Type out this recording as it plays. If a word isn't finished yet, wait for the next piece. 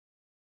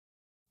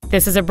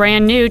This is a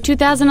brand new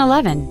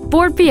 2011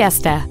 Ford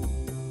Fiesta.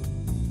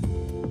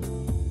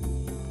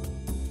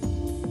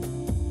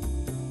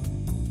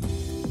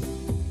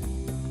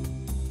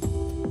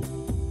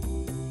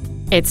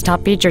 Its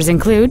top features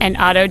include an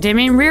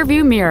auto-dimming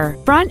rear-view mirror,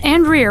 front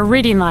and rear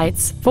reading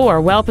lights,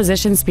 4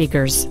 well-positioned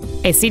speakers,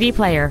 a CD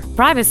player,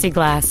 privacy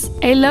glass,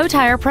 a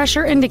low-tire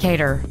pressure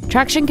indicator,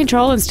 traction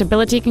control and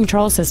stability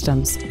control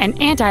systems, an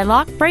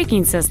anti-lock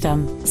braking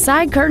system,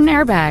 side curtain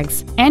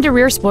airbags, and a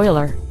rear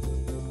spoiler.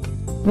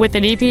 With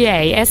an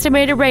EPA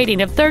estimated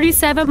rating of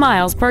 37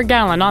 miles per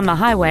gallon on the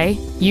highway,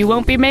 you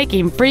won't be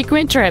making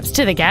frequent trips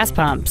to the gas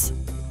pumps.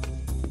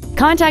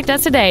 Contact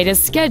us today to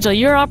schedule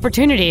your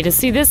opportunity to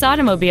see this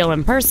automobile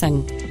in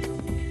person.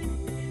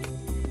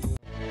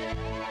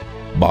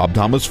 Bob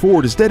Thomas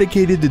Ford is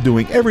dedicated to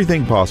doing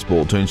everything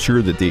possible to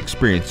ensure that the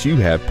experience you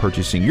have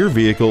purchasing your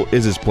vehicle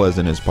is as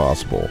pleasant as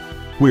possible.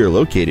 We are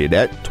located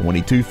at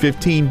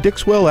 2215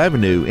 Dixwell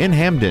Avenue in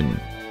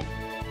Hamden.